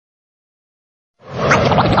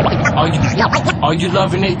Are you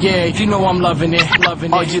loving it? Yeah, you know I'm loving it.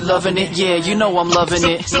 Are you loving it? Yeah, you know I'm loving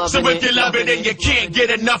it. So if you love it and you can't get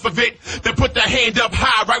enough of it, then put the hand up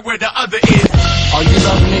high right where the other is. Are you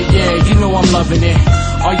loving it? Yeah, you know I'm loving it.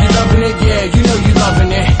 Are you loving it? Yeah, you know you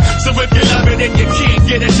loving it. So if you love it and you can't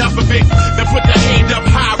get enough of it, then put the hand up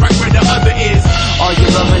high right where the other is. Are you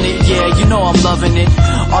loving it? Yeah, you know I'm loving it.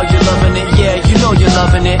 Are you loving it? Yeah, you know you're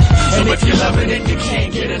loving it. So if you love it and you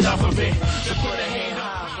can't get enough of it.